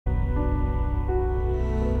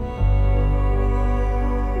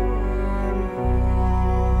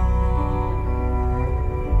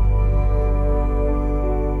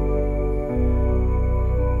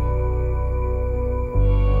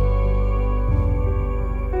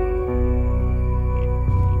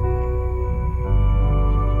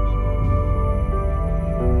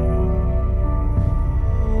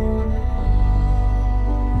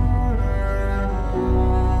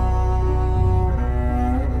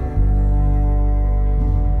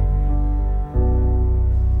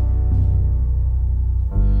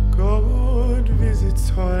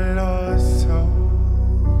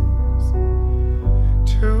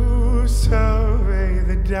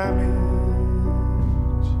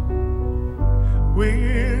we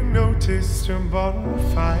noticed a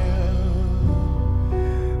bonfire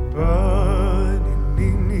burning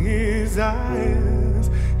in his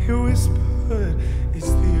eyes. He whispered,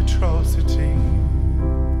 it's the atrocities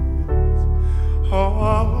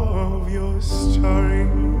of your story,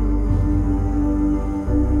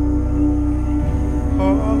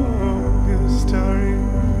 of your story.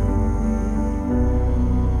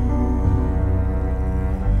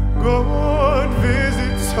 God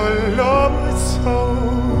visits all lost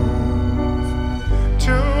souls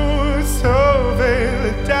to survey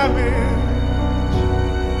the damage,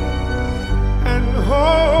 and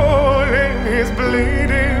holding his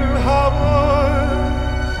bleeding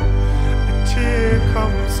heart, a tear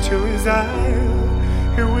comes to his eye.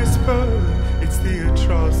 He whispered, it's the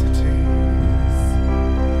atrocities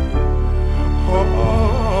of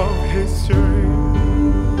history.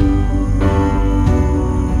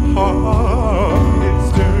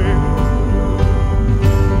 History.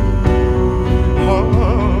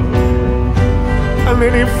 And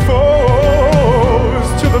then he falls.